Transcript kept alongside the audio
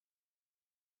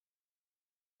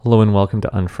Hello and welcome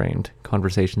to Unframed,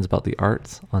 conversations about the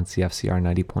arts on CFCR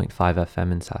 90.5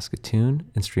 FM in Saskatoon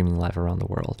and streaming live around the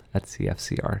world at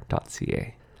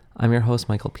cfcr.ca. I'm your host,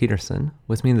 Michael Peterson.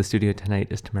 With me in the studio tonight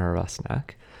is Tamara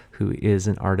Rusnak, who is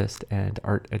an artist and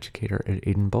art educator at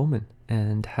Aiden-Bowman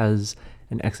and has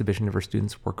an exhibition of her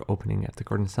students' work opening at the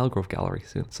Gordon Snellgrove Gallery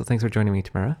soon. So thanks for joining me,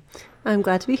 Tamara. I'm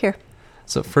glad to be here.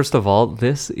 So first of all,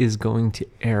 this is going to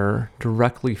air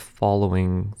directly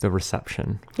following the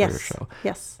reception for your show.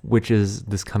 Yes. Which is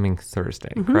this coming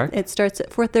Thursday, correct? It starts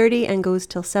at 4:30 and goes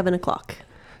till 7 o'clock.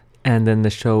 And then the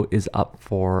show is up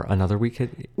for another week?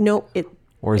 No,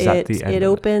 Or is that the end? It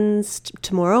opens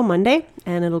tomorrow, Monday,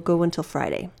 and it'll go until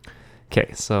Friday.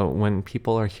 Okay, so when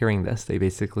people are hearing this, they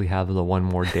basically have the one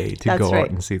more day to go out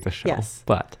and see the show. Yes.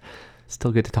 But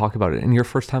still good to talk about it. And your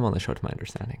first time on the show, to my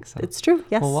understanding. So. It's true,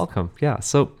 yes. Well, welcome. Yeah,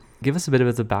 so give us a bit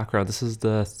of the background. This is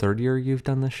the third year you've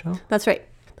done this show? That's right.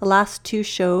 The last two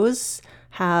shows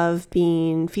have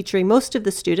been featuring most of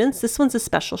the students. This one's a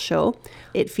special show.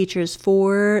 It features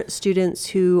 4 students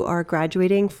who are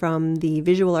graduating from the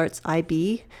Visual Arts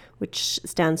IB, which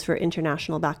stands for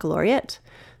International Baccalaureate.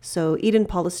 So Eden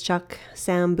Polischuk,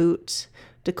 Sam Boot,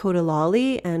 Dakota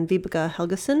Lawley, and Vibeke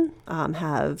Helgeson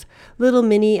have little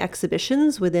mini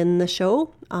exhibitions within the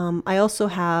show. I also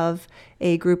have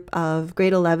a group of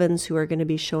grade 11s who are going to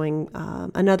be showing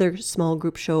another small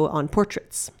group show on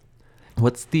portraits.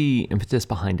 What's the impetus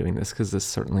behind doing this? Because this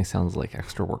certainly sounds like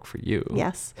extra work for you.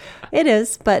 Yes, it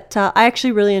is, but I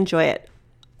actually really enjoy it.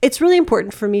 It's really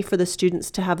important for me for the students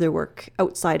to have their work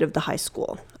outside of the high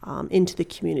school, into the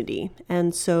community.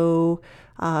 And so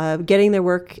getting their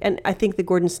work, and I think the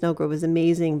Gordon Snellgrove is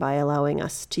amazing by allowing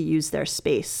us to use their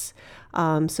space.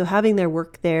 So having their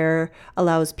work there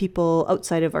allows people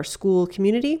outside of our school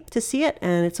community to see it,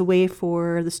 and it's a way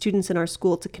for the students in our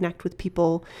school to connect with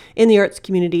people in the arts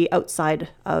community outside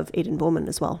of Aiden-Bowman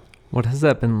as well. What has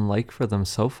that been like for them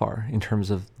so far in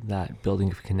terms of that building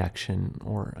of connection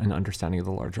or an understanding of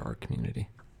the larger art community?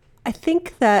 I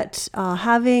think that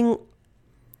having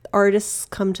artists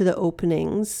come to the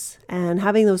openings and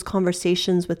having those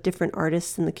conversations with different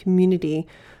artists in the community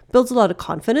builds a lot of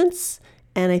confidence.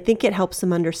 And I think it helps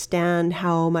them understand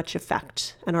how much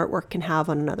effect an artwork can have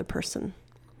on another person.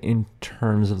 In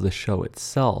terms of the show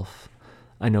itself,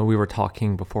 I know we were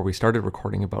talking before we started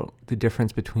recording about the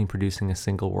difference between producing a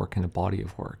single work and a body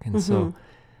of work. And so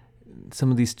some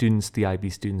of these students, the IB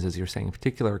students, as you're saying in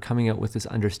particular, are coming out with this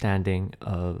understanding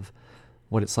of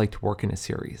what it's like to work in a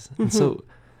series. And so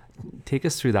take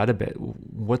us through that a bit.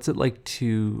 What's it like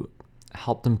to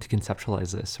help them to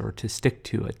conceptualize this or to stick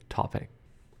to a topic?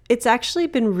 It's actually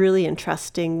been really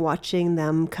interesting watching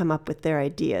them come up with their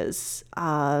ideas.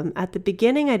 At the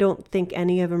beginning, I don't think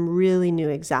any of them really knew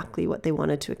exactly what they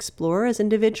wanted to explore as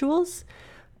individuals,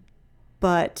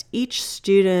 but each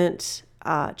student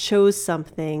chose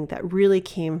something that really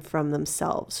came from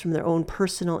themselves, from their own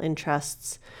personal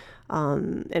interests,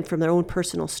 and from their own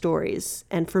personal stories.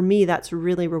 And for me, that's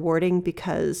really rewarding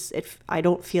because I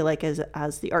don't feel like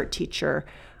as the art teacher,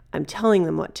 I'm telling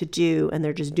them what to do and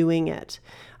they're just doing it.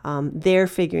 They're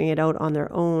figuring it out on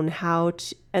their own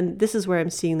and this is where I'm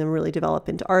seeing them really develop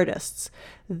into artists.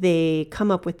 They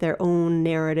come up with their own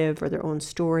narrative or their own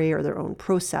story or their own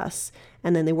process,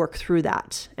 and then they work through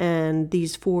that. And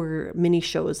these 4 mini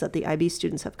shows that the IB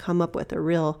students have come up with are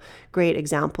real great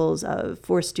examples of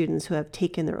 4 students who have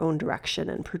taken their own direction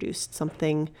and produced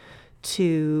something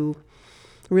to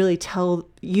really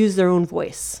use their own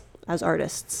voice as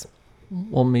artists.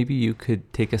 Well, maybe you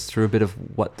could take us through a bit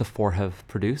of what the 4 have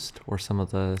produced or some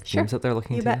of the themes that they're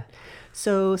looking to. Bet.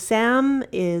 So Sam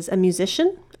is a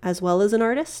musician as well as an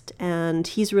artist, and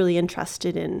he's really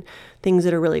interested in things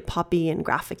that are really poppy and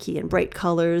graphic-y and bright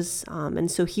colors.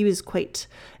 And so he was quite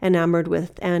enamored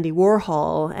with Andy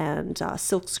Warhol and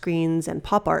silk screens and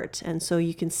pop art. And so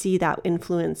you can see that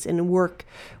influence in work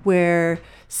where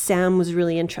Sam was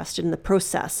really interested in the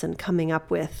process and coming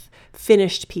up with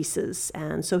finished pieces.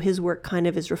 And so his work kind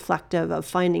of is reflective of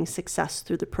finding success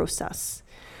through the process.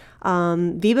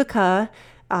 Vibeke,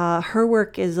 her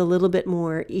work is a little bit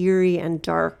more eerie and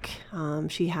dark.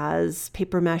 She has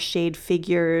paper mache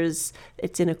figures.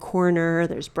 It's in a corner.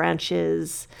 There's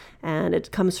branches, and it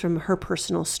comes from her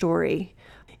personal story.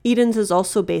 Eden's is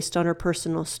also based on her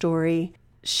personal story.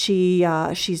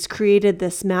 She's created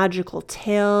this magical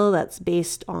tale that's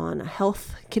based on a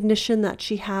health condition that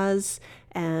she has,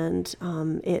 and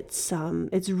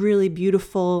it's really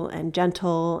beautiful and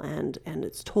gentle, and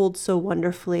it's told so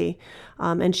wonderfully.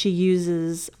 And she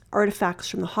uses artifacts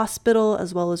from the hospital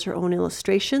as well as her own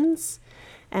illustrations.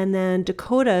 And then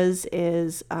Dakota's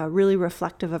is really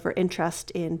reflective of her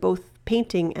interest in both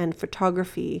painting and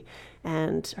photography,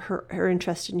 and her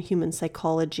interest in human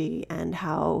psychology and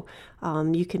how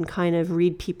you can kind of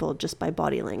read people just by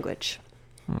body language.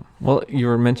 Well, you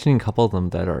were mentioning a couple of them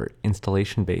that are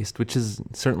installation based, which is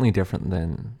certainly different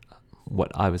than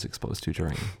what I was exposed to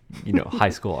during, high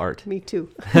school art. Me too.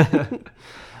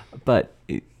 But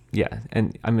yeah,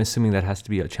 and I'm assuming that has to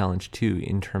be a challenge too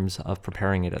in terms of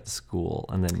preparing it at the school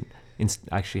and then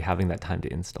actually having that time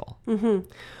to install. Mm-hmm.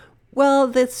 Well,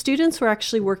 the students were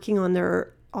actually working on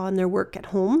their work at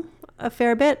home a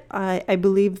fair bit. I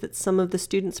believe that some of the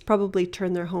students probably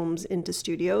turned their homes into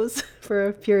studios for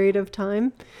a period of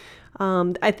time.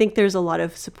 I think there's a lot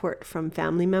of support from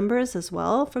family members as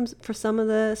well for some of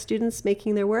the students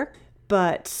making their work.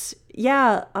 But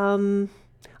yeah,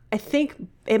 I think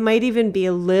it might even be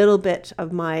a little bit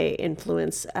of my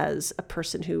influence as a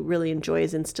person who really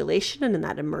enjoys installation and in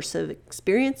that immersive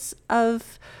experience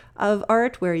of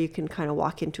art where you can kind of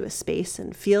walk into a space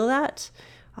and feel that.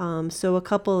 So a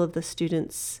couple of the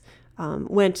students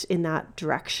went in that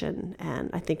direction,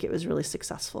 and I think it was really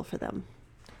successful for them.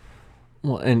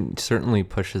 Well, and certainly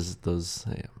pushes those,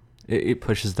 it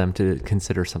pushes them to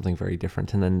consider something very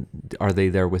different. And then are they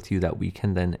there with you that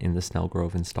weekend then in the Snell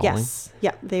Grove installing? Yes.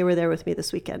 Yeah, they were there with me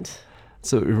this weekend.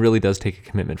 So it really does take a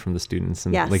commitment from the students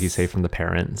and, yes, like you say, from the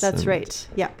parents. That's right.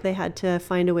 Yeah, they had to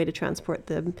find a way to transport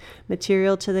the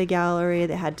material to the gallery.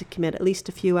 They had to commit at least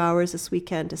a few hours this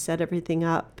weekend to set everything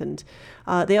up. And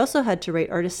they also had to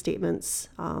write artist statements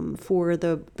for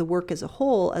the work as a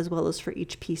whole, as well as for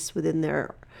each piece within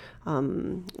their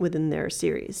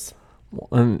series. Well,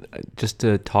 and just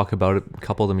to talk about a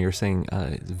couple of them, you were saying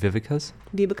Vivica,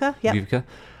 yeah. Vivica,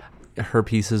 her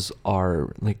pieces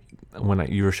are like, when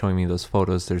you were showing me those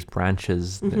photos, there's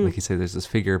branches, mm-hmm. like you say, there's this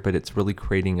figure, but it's really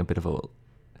creating a bit of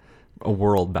a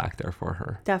world back there for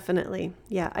her. Definitely.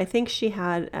 Yeah. I think she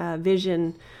had a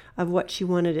vision of what she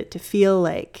wanted it to feel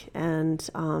like. And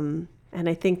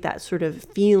I think that sort of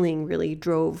feeling really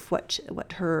drove what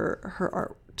her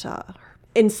art,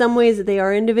 in some ways they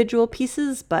are individual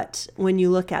pieces, but when you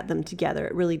look at them together,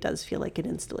 it really does feel like an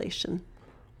installation.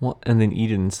 Well, and then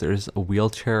Eden's, there's a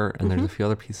wheelchair and mm-hmm. there's a few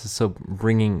other pieces. So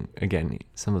bringing, again,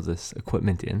 some of this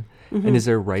equipment in. Mm-hmm. And is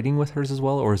there writing with hers as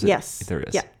well? Or is it? Yes. There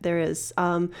is. Yeah, there is.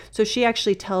 So she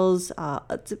actually tells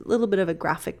it's a little bit of a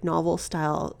graphic novel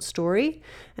style story.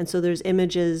 And so there's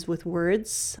images with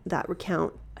words that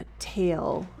recount a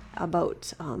tale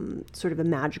about sort of a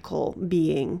magical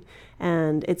being,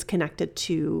 and it's connected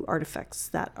to artifacts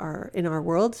that are in our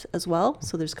world as well.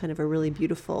 So there's kind of a really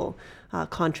beautiful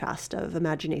contrast of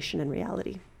imagination and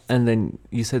reality. And then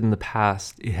you said in the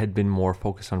past it had been more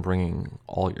focused on bringing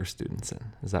all your students in.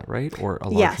 Is that right? Or a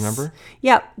large number?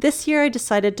 Yeah. This year I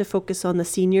decided to focus on the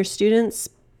senior students,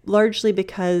 largely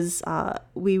because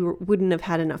we wouldn't have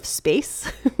had enough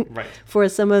space right. for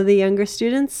some of the younger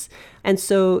students. And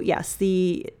so, yes,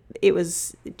 it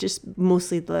was just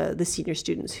mostly the senior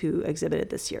students who exhibited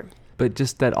this year. But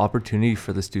just that opportunity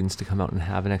for the students to come out and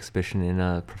have an exhibition in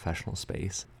a professional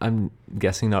space. I'm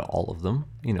guessing not all of them,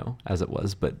 as it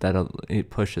was, but that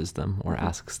it pushes them or mm-hmm.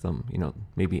 asks them,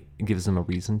 maybe it gives them a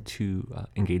reason to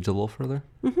engage a little further.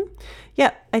 Mm-hmm.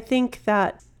 Yeah, I think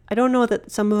that I don't know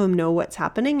that some of them know what's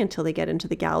happening until they get into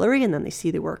the gallery and then they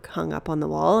see the work hung up on the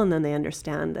wall, and then they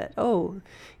understand that,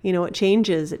 it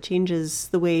changes. It changes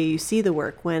the way you see the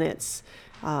work when it's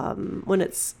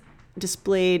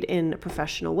displayed in a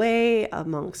professional way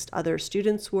amongst other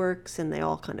students' works, and they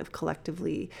all kind of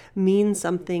collectively mean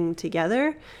something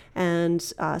together. And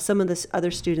some of the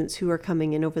other students who are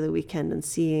coming in over the weekend and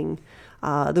seeing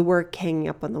the work hanging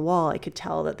up on the wall, I could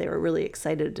tell that they were really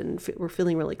excited and were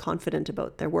feeling really confident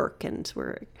about their work. And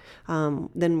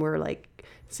then we're like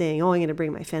saying, I'm going to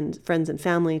bring my friends and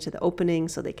family to the opening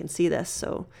so they can see this.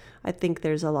 So I think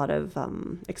there's a lot of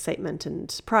excitement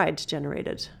and pride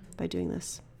generated by doing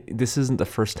this. This isn't the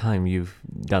first time you've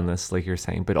done this, like you're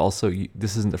saying, but also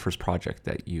this isn't the first project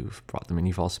that you've brought them in.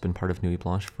 You've also been part of Nuit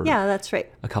Blanche for that's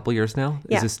right. a couple years now.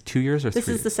 Yeah. Is this 2 years or 3 years?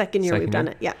 This is the second year we've done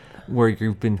it, yeah. Where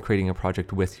you've been creating a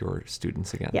project with your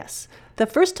students again. Yes. The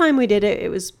first time we did it, it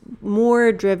was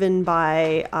more driven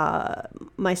by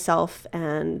myself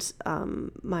and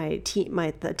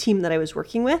the team that I was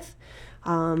working with.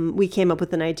 We came up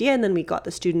with an idea, and then we got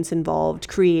the students involved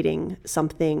creating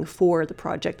something for the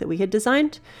project that we had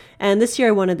designed. And this year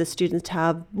I wanted the students to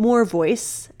have more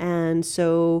voice, and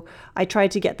so I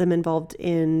tried to get them involved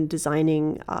in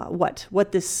designing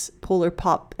what this Polar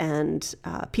Pop and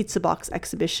Pizza Box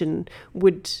exhibition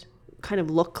would kind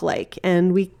of look like.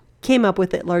 And we came up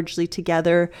with it largely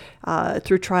together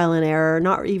through trial and error,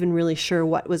 not even really sure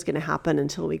what was going to happen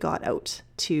until we got out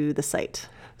to the site.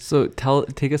 So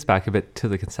take us back a bit to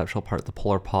the conceptual part, the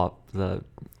Polar Pop, the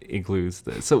igloos.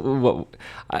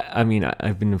 I've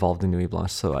been involved in Nuit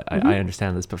Blanche, so I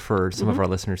understand this, but for some of our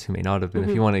listeners who may not have been,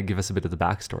 if you want to give us a bit of the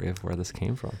backstory of where this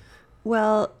came from.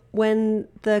 Well, when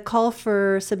the call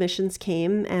for submissions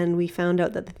came and we found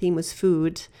out that the theme was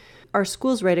food, our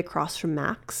school's right across from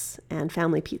Mac's and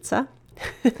Family Pizza.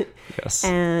 Yes.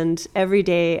 And every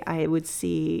day I would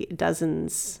see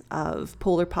dozens of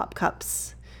Polar Pop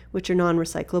cups, which are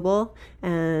non-recyclable,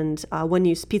 and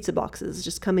one-use pizza boxes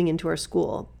just coming into our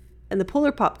school. And the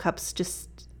Polar Pop cups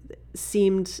just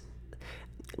seemed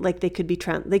like they could be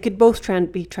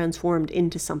be transformed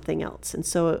into something else. And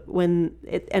so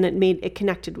it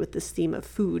connected with this theme of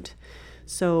food.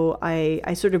 So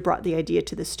I sort of brought the idea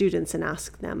to the students and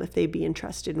asked them if they'd be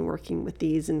interested in working with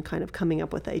these and kind of coming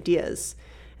up with ideas.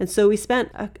 And so we spent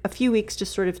a few weeks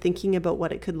just sort of thinking about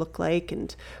what it could look like.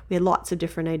 And we had lots of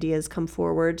different ideas come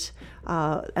forward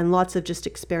and lots of just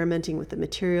experimenting with the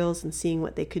materials and seeing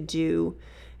what they could do.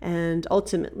 And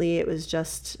ultimately, it was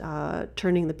just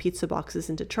turning the pizza boxes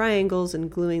into triangles and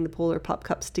gluing the Polar Pop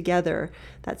cups together.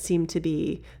 That seemed to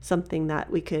be something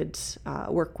that we could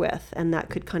work with, and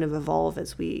that could kind of evolve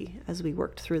as we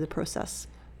worked through the process.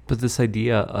 But this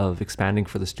idea of expanding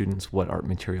for the students what art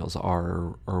materials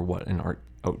are or what an art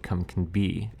outcome can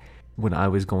be. When I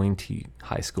was going to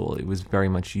high school, it was very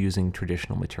much using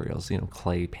traditional materials,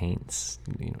 clay, paints,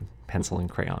 pencil and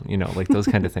crayon, like those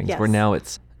kind of things. Yes. Where now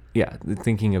it's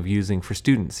thinking of using for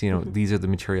students, these are the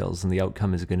materials and the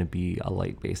outcome is going to be a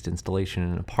light-based installation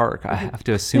in a park. I have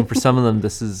to assume for some of them,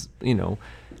 this is,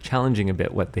 challenging a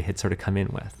bit what they had sort of come in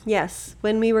with. Yes.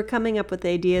 When we were coming up with the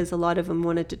ideas, a lot of them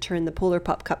wanted to turn the Polar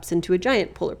Pop cups into a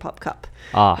giant Polar Pop cup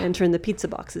and turn the pizza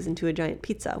boxes into a giant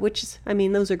pizza, which is,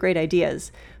 those are great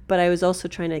ideas. But I was also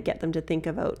trying to get them to think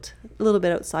about a little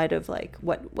bit outside of like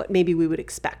what maybe we would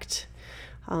expect.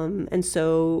 And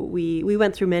so we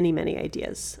went through many, many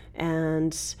ideas.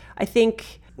 And I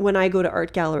think when I go to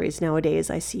art galleries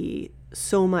nowadays, I see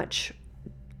so many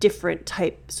different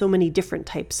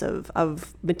types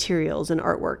of materials and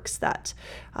artworks that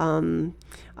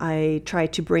I try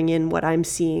to bring in what I'm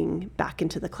seeing back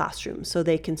into the classroom so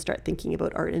they can start thinking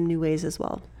about art in new ways as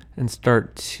well. And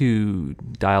start to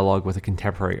dialogue with a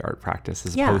contemporary art practice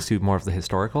as opposed to more of the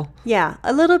historical? Yeah,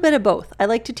 a little bit of both. I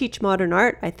like to teach modern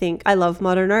art. I love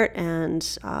modern art,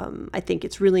 and I think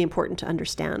it's really important to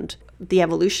understand the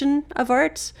evolution of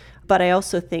art. But I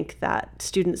also think that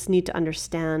students need to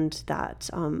understand that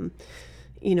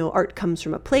art comes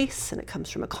from a place, and it comes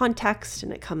from a context,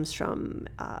 and it comes from,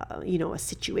 a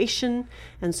situation.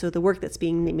 And so the work that's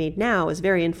being made now is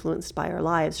very influenced by our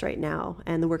lives right now.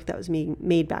 And the work that was being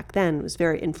made back then was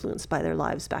very influenced by their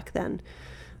lives back then.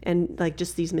 And like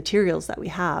just these materials that we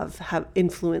have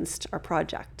influenced our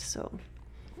project. So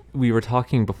we were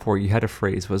talking before, you had a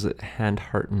phrase, was it hand,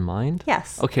 heart, and mind?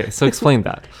 Yes. Okay, so explain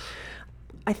that.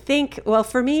 I think, well,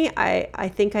 for me, I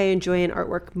think I enjoy an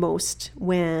artwork most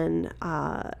when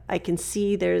I can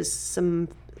see there's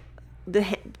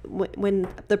when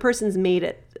the person's made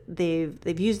it,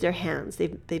 they've used their hands,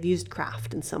 they've used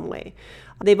craft in some way.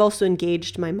 They've also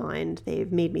engaged my mind.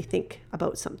 They've made me think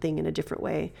about something in a different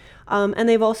way. And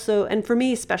they've also, and for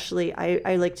me especially,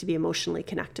 I like to be emotionally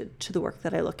connected to the work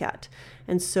that I look at.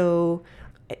 And so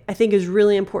I think it's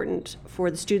really important for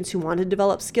the students who want to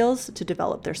develop skills to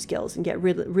develop their skills and get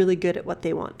really, really good at what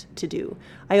they want to do.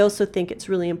 I also think it's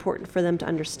really important for them to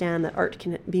understand that art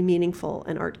can be meaningful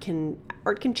and art can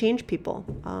change people.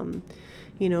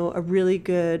 A really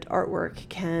good artwork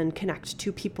can connect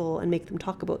two people and make them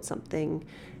talk about something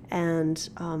and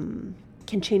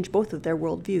can change both of their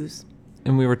worldviews.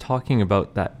 And we were talking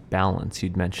about that balance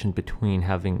you'd mentioned between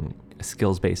having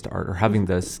skills-based art or having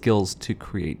the skills to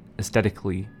create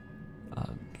aesthetically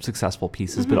successful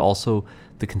pieces, but also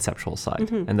the conceptual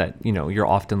side, and that you're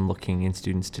often looking in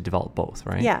students to develop both,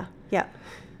 right? Yeah.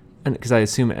 And because I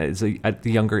assume at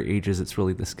the younger ages, it's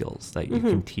really the skills that you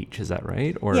can teach. Is that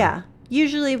right? Or yeah.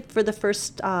 Usually for the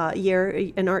first year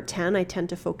in Art 10, I tend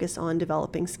to focus on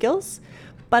developing skills,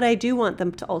 but I do want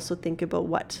them to also think about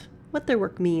what their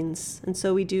work means. And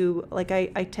so we do,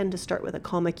 I tend to start with a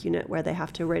comic unit where they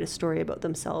have to write a story about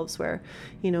themselves, where,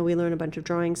 we learn a bunch of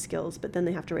drawing skills, but then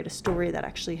they have to write a story that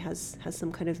actually has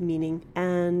some kind of meaning.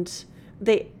 And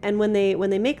when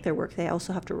they make their work, they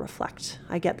also have to reflect.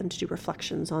 I get them to do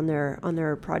reflections on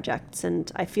their projects,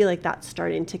 and I feel like that's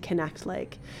starting to connect.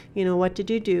 What did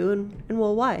you do, and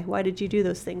well, why? Why did you do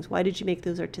those things? Why did you make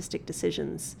those artistic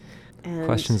decisions? And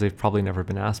questions they've probably never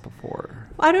been asked before.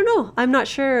 I don't know. I'm not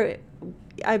sure.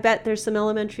 I bet there's some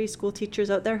elementary school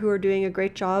teachers out there who are doing a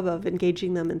great job of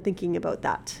engaging them and thinking about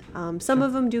that. Some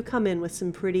of them do come in with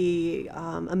some pretty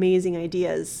amazing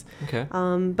ideas. Okay.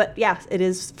 But yeah, it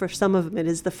is, for some of them, it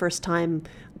is the first time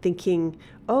thinking,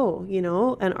 oh,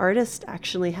 an artist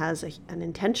actually has an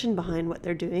intention behind what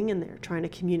they're doing, and they're trying to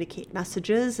communicate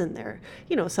messages, and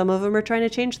some of them are trying to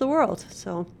change the world.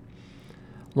 So.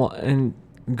 Well, and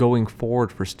going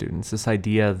forward for students, this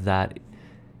idea that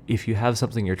if you have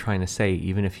something you're trying to say,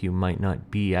 even if you might not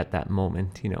be at that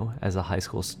moment, as a high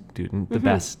school student, the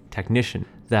best technician,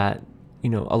 that, a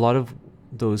lot of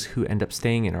those who end up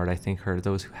staying in art, I think, are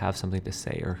those who have something to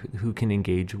say, or who can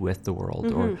engage with the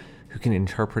world, or who can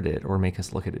interpret it or make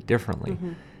us look at it differently.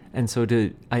 And so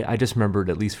I just remembered,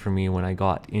 at least for me, when I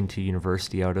got into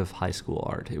university out of high school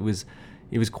art, it was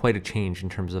quite a change in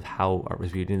terms of how art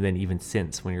was viewed. And then even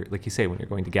since, when you're, like you say, when you're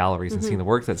going to galleries and seeing the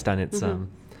work that's done, it's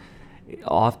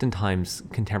oftentimes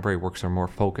contemporary works are more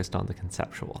focused on the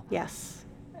conceptual. Yes.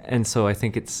 And so I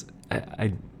think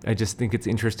I just think it's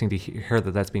interesting to hear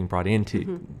that that's being brought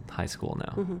into high school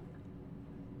now.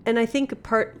 And I think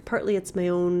partly it's my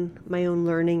own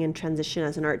learning and transition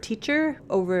as an art teacher.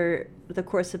 Over the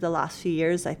course of the last few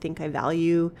years, I think I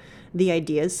value the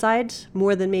ideas side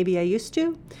more than maybe I used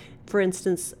to. For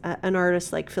instance, an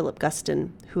artist like Philip Guston,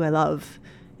 who I love,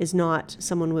 is not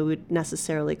someone we would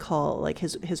necessarily call, like,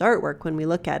 his artwork, when we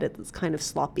look at it, it's kind of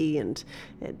sloppy, and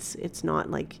it's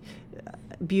not like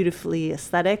beautifully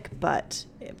aesthetic, but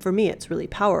for me it's really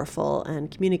powerful and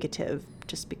communicative,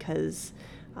 just because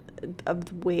of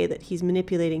the way that he's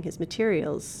manipulating his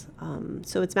materials.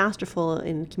 So it's masterful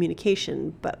in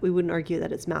communication, but we wouldn't argue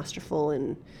that it's masterful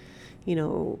in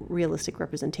realistic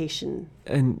representation.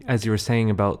 And as you were saying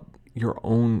about your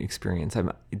own experience,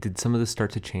 did some of this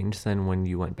start to change then when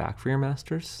you went back for your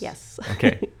master's? Yes.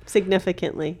 Okay.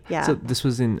 Significantly, yeah. So this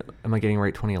was am I getting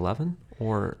right, 2011?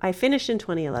 Or I finished in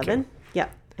 2011. Okay. Yeah.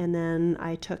 And then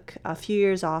I took a few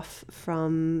years off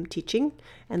from teaching,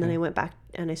 and then I went back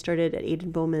and I started at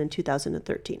Aidan Bowman in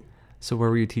 2013. So where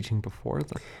were you teaching before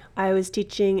then? I was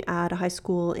teaching at a high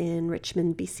school in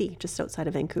Richmond, BC, just outside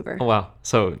of Vancouver. Oh, wow.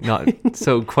 So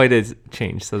so quite a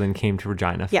change. So then came to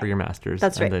Regina for your master's.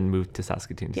 That's right. And then moved to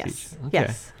Saskatoon to teach. Okay.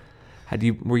 Yes.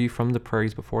 Were you from the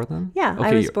prairies before then? Yeah, okay,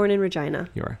 I was born in Regina.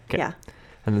 You are. Okay. Yeah.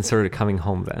 And then started coming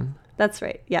home then. That's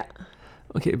right. Yeah.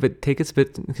 Okay, but take us a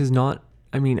bit, because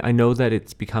I know that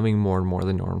it's becoming more and more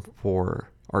the norm for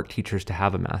art teachers to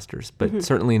have a master's, but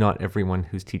certainly not everyone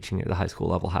who's teaching at the high school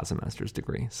level has a master's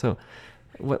degree. So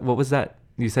what was that?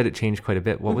 You said it changed quite a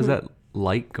bit. What was that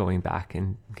like, going back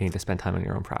and getting to spend time on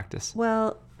your own practice?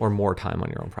 Well, or more time on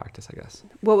your own practice, I guess.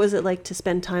 What was it like to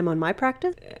spend time on my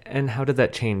practice? And how did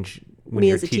that change when Me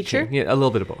you're as a teaching? teacher? Yeah, a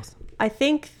little bit of both. I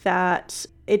think that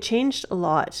it changed a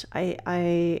lot.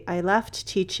 I left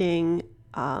teaching,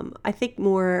 I think,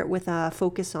 more with a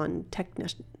focus on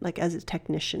as a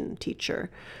technician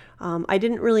teacher. I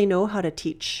didn't really know how to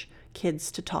teach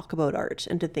kids to talk about art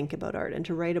and to think about art and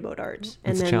to write about art.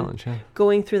 And It's then a challenge, yeah.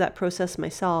 Going through that process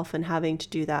myself and having to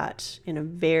do that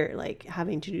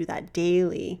having to do that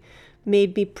daily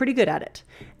made me pretty good at it.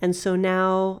 And so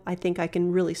now I think I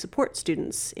can really support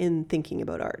students in thinking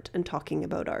about art and talking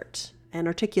about art and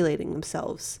articulating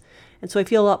themselves. And so I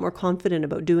feel a lot more confident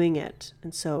about doing it.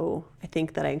 And so I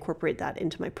think that I incorporate that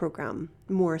into my program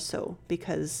more so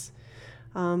because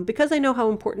I know how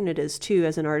important it is too,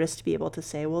 as an artist, to be able to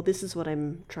say, well, this is what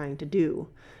I'm trying to do.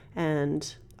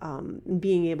 And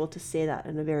being able to say that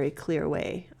in a very clear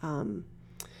way.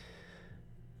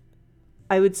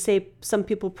 I would say some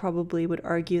people probably would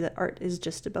argue that art is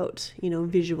just about,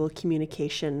 visual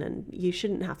communication, and you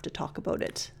shouldn't have to talk about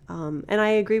it. And I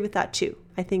agree with that too.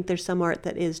 I think there's some art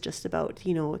that is just about,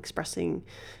 expressing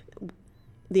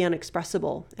the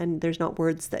unexpressible, and there's not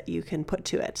words that you can put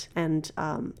to it. And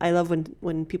I love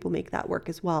when people make that work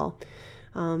as well.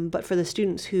 But for the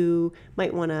students who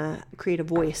might want to create a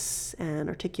voice and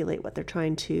articulate what they're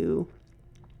trying to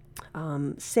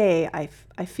say,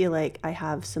 I feel like I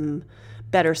have some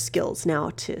better skills now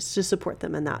to support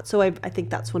them in that. So I think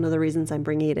that's one of the reasons I'm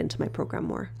bringing it into my program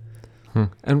more.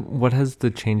 And what has the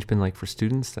change been like for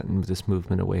students then, this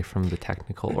movement away from the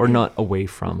technical, or not away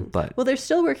from, but... Well, they're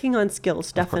still working on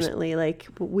skills, definitely. Like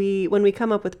when we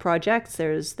come up with projects,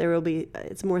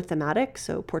 it's more thematic,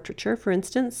 so portraiture, for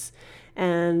instance.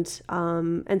 And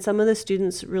some of the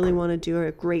students really want to do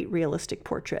a great realistic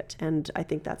portrait, and I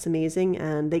think that's amazing,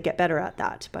 and they get better at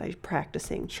that by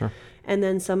practicing. Sure. And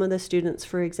then some of the students,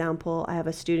 for example, I have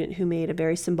a student who made a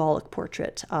very symbolic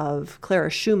portrait of Clara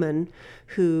Schumann,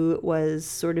 who was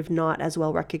sort of not as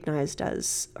well recognized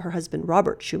as her husband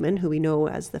Robert Schumann, who we know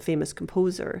as the famous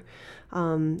composer.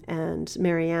 And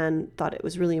Marianne thought it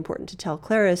was really important to tell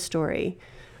Clara's story,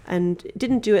 and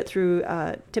didn't do it through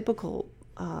a typical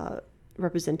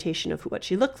representation of what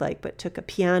she looked like, but took a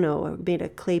piano, or made a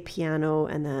clay piano,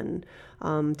 and then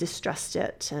distressed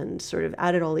it and sort of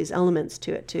added all these elements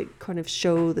to it to kind of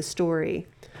show the story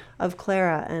of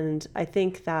Clara. And I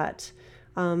think that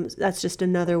that's just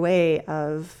another way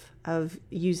of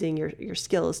using your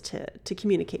skills to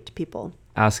communicate to people.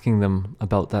 Asking them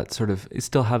about that sort of,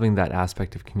 still having that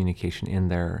aspect of communication in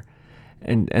there.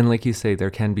 And like you say,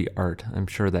 there can be art, I'm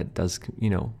sure, that does,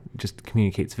 just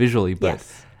communicates visually, but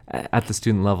Yes. At the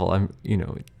student level,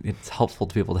 it's helpful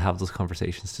to be able to have those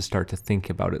conversations, to start to think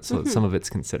about it, so that some of it's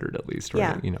considered at least,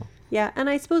 right? Yeah. Yeah, and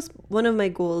I suppose one of my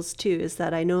goals too is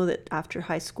that I know that after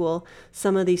high school,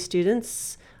 some of these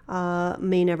students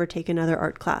may never take another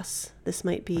art class. This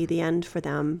might be the end for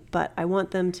them, but I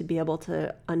want them to be able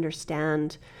to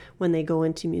understand when they go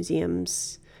into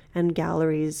museums and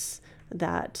galleries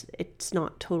that it's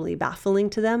not totally baffling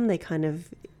to them.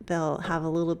 They'll have a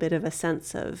little bit of a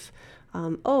sense of,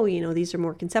 these are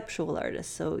more conceptual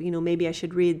artists. So, maybe I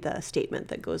should read the statement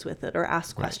that goes with it, or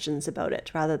ask questions about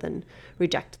it rather than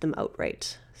reject them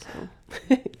outright. So,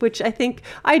 which I think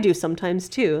I do sometimes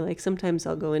too. Like sometimes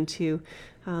I'll go into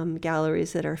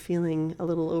galleries that are feeling a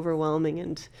little overwhelming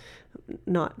and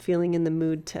not feeling in the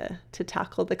mood to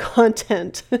tackle the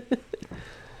content.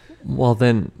 Well,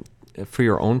 then, for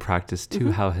your own practice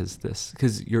too, how has this,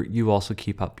 because you also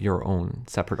keep up your own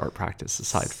separate art practice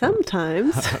aside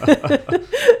Sometimes.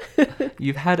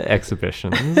 You've had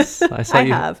exhibitions. I saw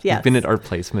have, yes. You've been at art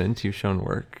placement, you've shown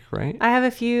work, right? I have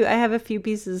a few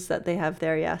pieces that they have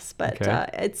there, yes, but Okay.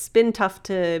 It's been tough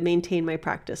to maintain my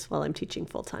practice while I'm teaching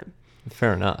full time.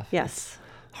 Fair enough. Yes.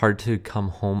 Hard to come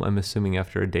home, I'm assuming,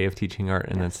 after a day of teaching art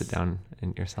and then Yes. sit down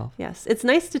and yourself. Yes. It's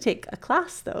nice to take a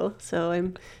class though.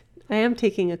 So I am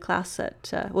taking a class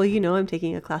at, I'm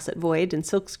taking a class at Void and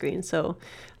Silkscreen. So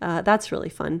that's really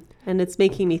fun. And it's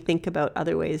making me think about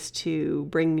other ways to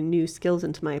bring new skills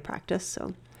into my practice.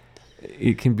 So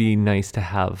It can be nice to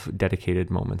have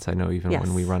dedicated moments. I know even Yes.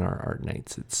 when we run our art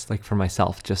nights, it's like for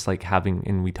myself, just like having,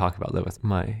 and we talk about that with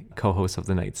my co-hosts of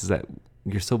the nights, is that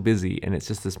you're so busy and it's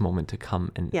just this moment to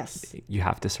come, and Yes. you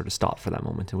have to sort of stop for that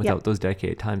moment. And without those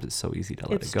dedicated times, it's so easy to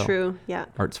let it's it go. true. Yeah.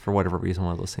 Art's, for whatever reason,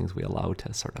 one of those things we allow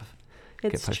to sort of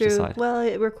get It's pushed true. aside. Well,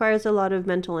 it requires a lot of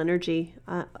mental energy.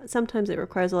 Sometimes it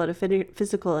requires a lot of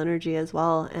physical energy as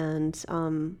well. And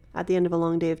at the end of a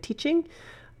long day of teaching,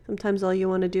 sometimes all you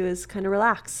want to do is kind of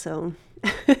relax. So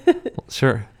Well,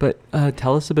 sure. But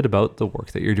tell us a bit about the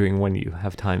work that you're doing when you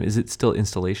have time. Is it still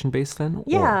installation based then? Or-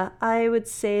 yeah, I would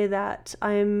say that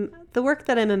the work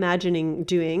that I'm imagining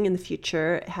doing in the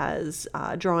future has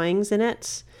drawings in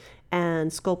it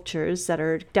and sculptures that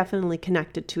are definitely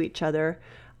connected to each other.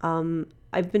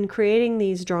 I've been creating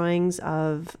these drawings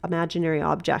of imaginary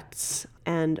objects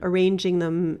and arranging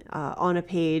them on a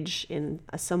page in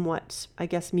a somewhat, I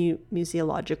guess,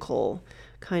 museological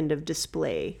kind of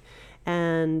display.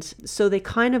 And so they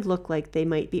kind of look like they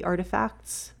might be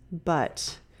artifacts,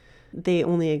 but they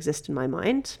only exist in my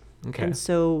mind. Okay. And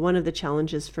so one of the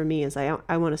challenges for me is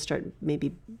I want to start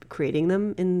maybe creating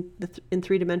them in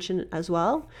three dimension as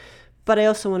well. But I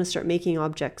also want to start making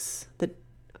objects that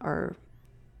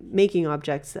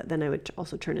then I would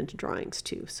also turn into drawings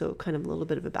too. So kind of a little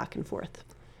bit of a back and forth.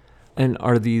 And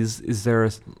is there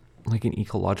like an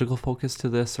ecological focus to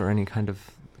this, or any kind of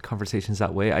conversations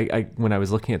that way? I when I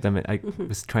was looking at them, I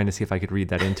was trying to see if I could read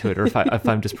that into it, or if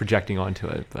I'm just projecting onto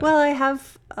it. But. Well, I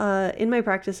have in my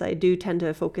practice, I do tend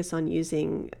to focus on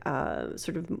using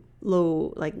sort of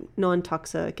low, like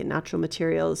non-toxic and natural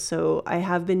materials. So I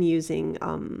have been using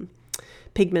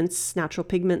pigments, natural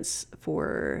pigments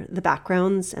for the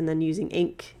backgrounds, and then using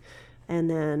ink, and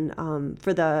then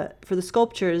for the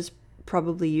sculptures,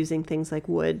 probably using things like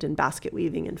wood and basket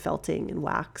weaving and felting and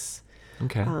wax.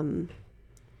 Okay.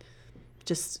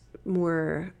 Just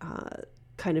more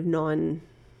kind of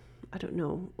I don't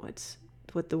know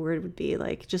what the word would be,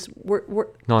 like just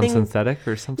Non-synthetic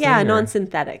or something? Yeah, or?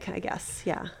 non-synthetic, I guess.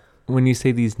 Yeah. When you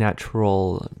say these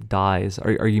natural dyes,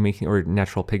 are you making, or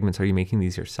natural pigments, are you making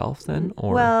these yourself then?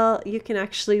 Or? Well, you can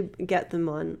actually get them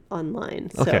online.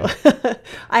 So Okay.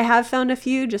 I have found a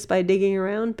few just by digging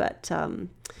around, but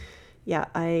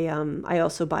I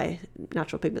also buy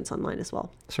natural pigments online as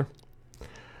well. Sure.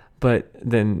 But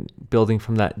then building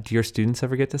from that, do your students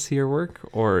ever get to see your work,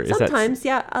 or is sometimes,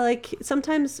 yeah,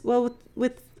 sometimes, well,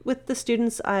 with the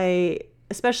students,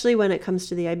 especially when it comes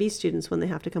to the IB students, when they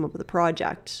have to come up with a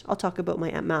project, I'll talk about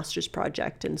my master's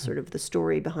project and sort of the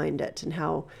story behind it and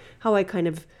how I kind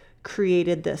of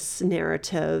created this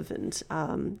narrative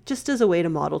and just as a way to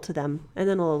model to them. And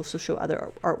then I'll also show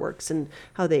other artworks and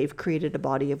how they've created a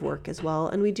body of work as well.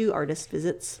 And we do artist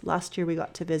visits. Last year we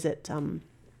got to visit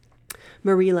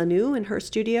Marie Lanou in her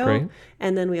studio. Great.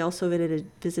 And then we also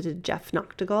visited Jeff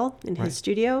Noctegal in his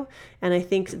studio. And I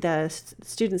think the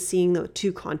students seeing the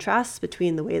two contrasts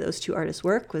between the way those two artists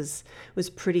work was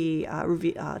pretty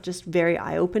just very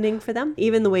eye-opening for them.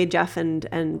 Even the way Jeff and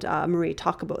Marie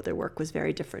talk about their work was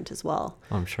very different as well.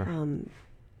 I'm sure.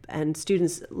 And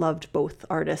students loved both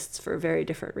artists for very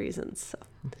different reasons. So.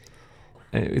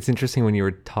 It's interesting when you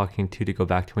were talking to go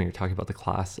back to when you're talking about the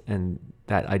class and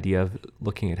that idea of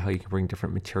looking at how you can bring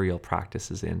different material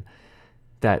practices in,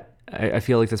 that I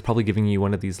feel like that's probably giving you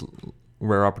one of these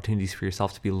rare opportunities for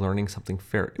yourself to be learning something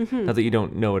fair. Not that you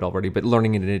don't know it already, but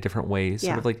learning it in a different way.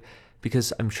 Sort of like,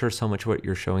 because I'm sure so much what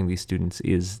you're showing these students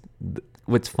is,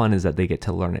 what's fun is that they get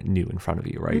to learn it new in front of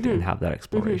you, right? And have that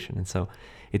exploration. And so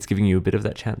it's giving you a bit of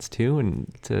that chance too,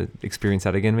 and to experience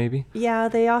that again, maybe. Yeah,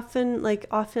 they often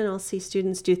I'll see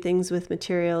students do things with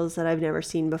materials that I've never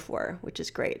seen before, which is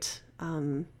great.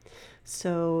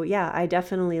 So yeah, I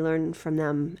definitely learn from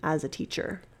them as a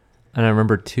teacher. And I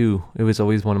remember too, it was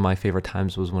always one of my favorite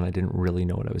times was when I didn't really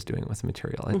know what I was doing with the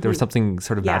material. Like, there was something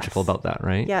sort of magical about that,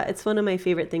 right? Yeah, it's one of my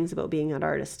favorite things about being an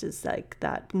artist is like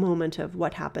that moment of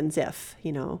what happens if,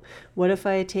 what if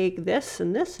I take this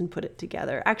and put it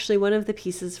together? Actually, one of the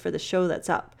pieces for the show that's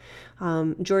up,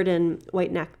 Jordan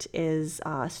Whitenecht is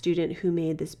a student who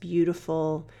made this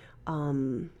beautiful,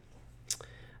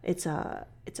 it's a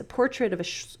portrait of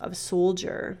a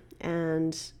soldier,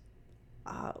 and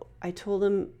I told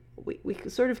him, we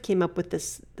sort of came up with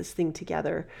this thing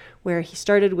together where he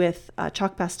started with a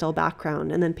chalk pastel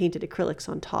background and then painted acrylics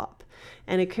on top.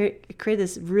 And it created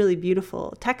this really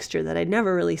beautiful texture that I'd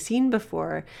never really seen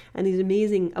before, and these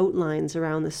amazing outlines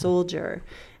around the soldier.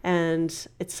 And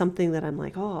it's something that I'm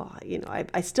like,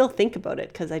 I still think about it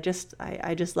because I just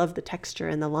love the texture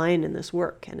and the line in this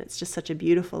work, and it's just such a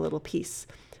beautiful little piece.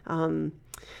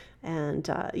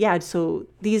 So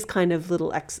these kind of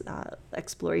little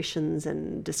explorations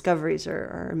and discoveries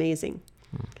are amazing.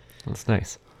 That's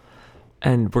nice.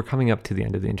 And we're coming up to the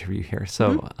end of the interview here.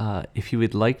 So if you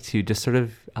would like to just sort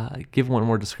of give one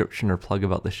more description or plug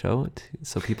about the show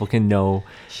so people can know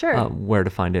where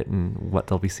to find it and what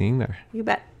they'll be seeing there. You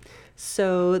bet.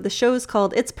 So the show is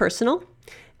called It's Personal,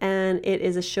 and it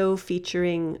is a show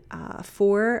featuring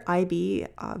 4 IB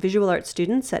visual arts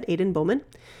students at Eden Bowman.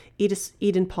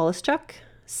 Eden Polischuk,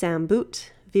 Sam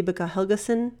Boot, Vibeke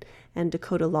Helgeson, and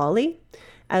Dakota Lawley,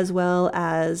 as well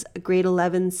as a grade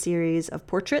 11 series of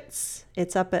portraits.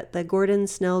 It's up at the Gordon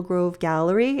Snellgrove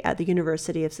Gallery at the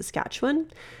University of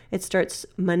Saskatchewan. It starts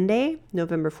Monday,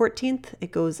 November 14th.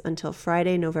 It goes until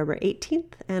Friday, November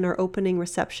 18th, and our opening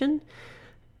reception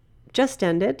just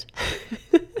ended.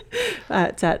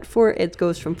 It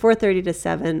goes from 4:30 to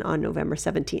 7 on November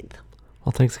 17th.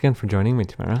 Well, thanks again for joining me,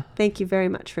 Tamara. Thank you very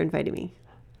much for inviting me.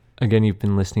 Again, you've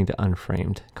been listening to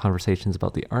Unframed, conversations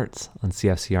about the arts on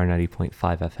CFCR 90.5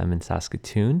 FM in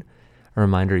Saskatoon. A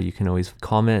reminder, you can always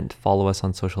comment, follow us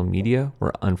on social media.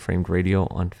 We're Unframed Radio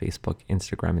on Facebook,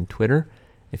 Instagram, and Twitter.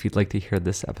 If you'd like to hear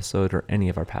this episode or any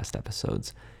of our past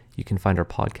episodes, you can find our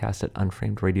podcast at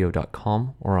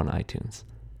unframedradio.com or on iTunes.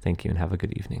 Thank you and have a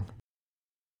good evening.